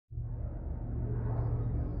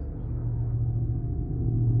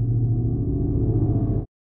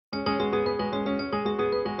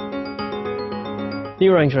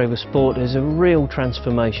New Range Rover Sport is a real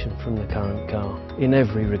transformation from the current car in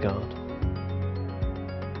every regard.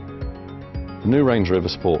 The new Range Rover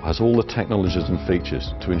Sport has all the technologies and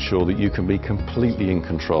features to ensure that you can be completely in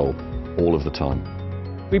control all of the time.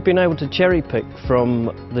 We've been able to cherry pick from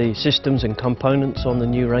the systems and components on the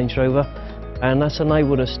new Range Rover, and that's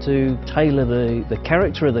enabled us to tailor the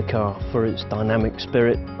character of the car for its dynamic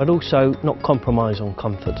spirit, but also not compromise on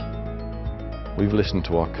comfort. We've listened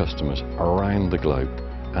to our customers around the globe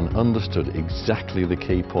and understood exactly the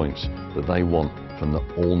key points that they want from the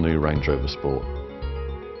all-new Range Rover Sport.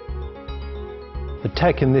 The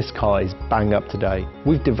tech in this car is bang up to date.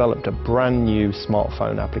 We've developed a brand new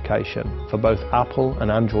smartphone application for both Apple and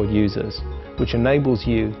Android users, which enables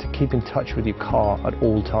you to keep in touch with your car at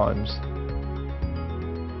all times.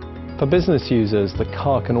 For business users, the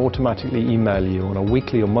car can automatically email you on a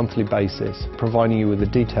weekly or monthly basis, providing you with the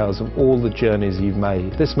details of all the journeys you've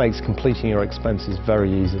made. This makes completing your expenses very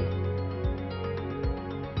easy.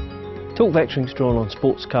 Torque vectoring's drawn on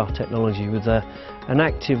sports car technology with an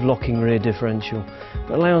active locking rear differential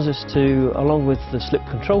that allows us to, along with the slip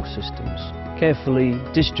control systems, carefully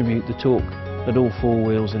distribute the torque at all four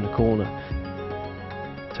wheels in the corner.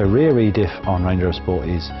 So rear e-diff on Range Rover Sport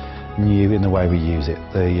is new in the way we use it.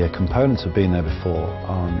 The components have been there before.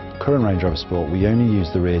 On current Range Rover Sport we only use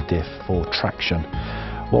the rear diff for traction.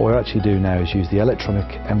 What we're actually doing now is use the electronic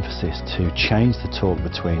emphasis to change the torque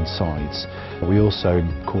between sides. We also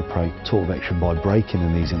incorporate torque vectoring by braking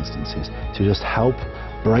in these instances to just help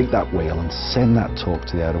brake that wheel and send that torque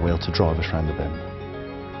to the outer wheel to drive us around the bend.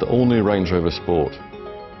 The all-new Range Rover Sport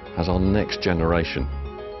has our next generation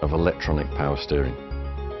of electronic power steering.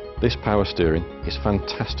 This power steering is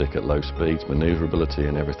fantastic at low speeds, manoeuvrability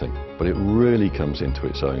and everything, but it really comes into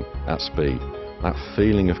its own at speed. That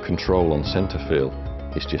feeling of control on centre feel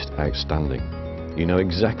is just outstanding. You know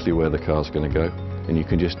exactly where the car's going to go, and you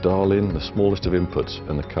can just dial in the smallest of inputs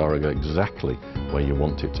and the car will go exactly where you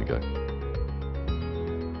want it to go.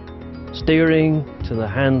 Steering, to the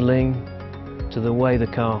handling, to the way the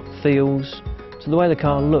car feels, to the way the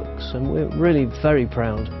car looks, and we're really very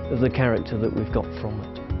proud of the character that we've got from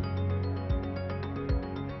it.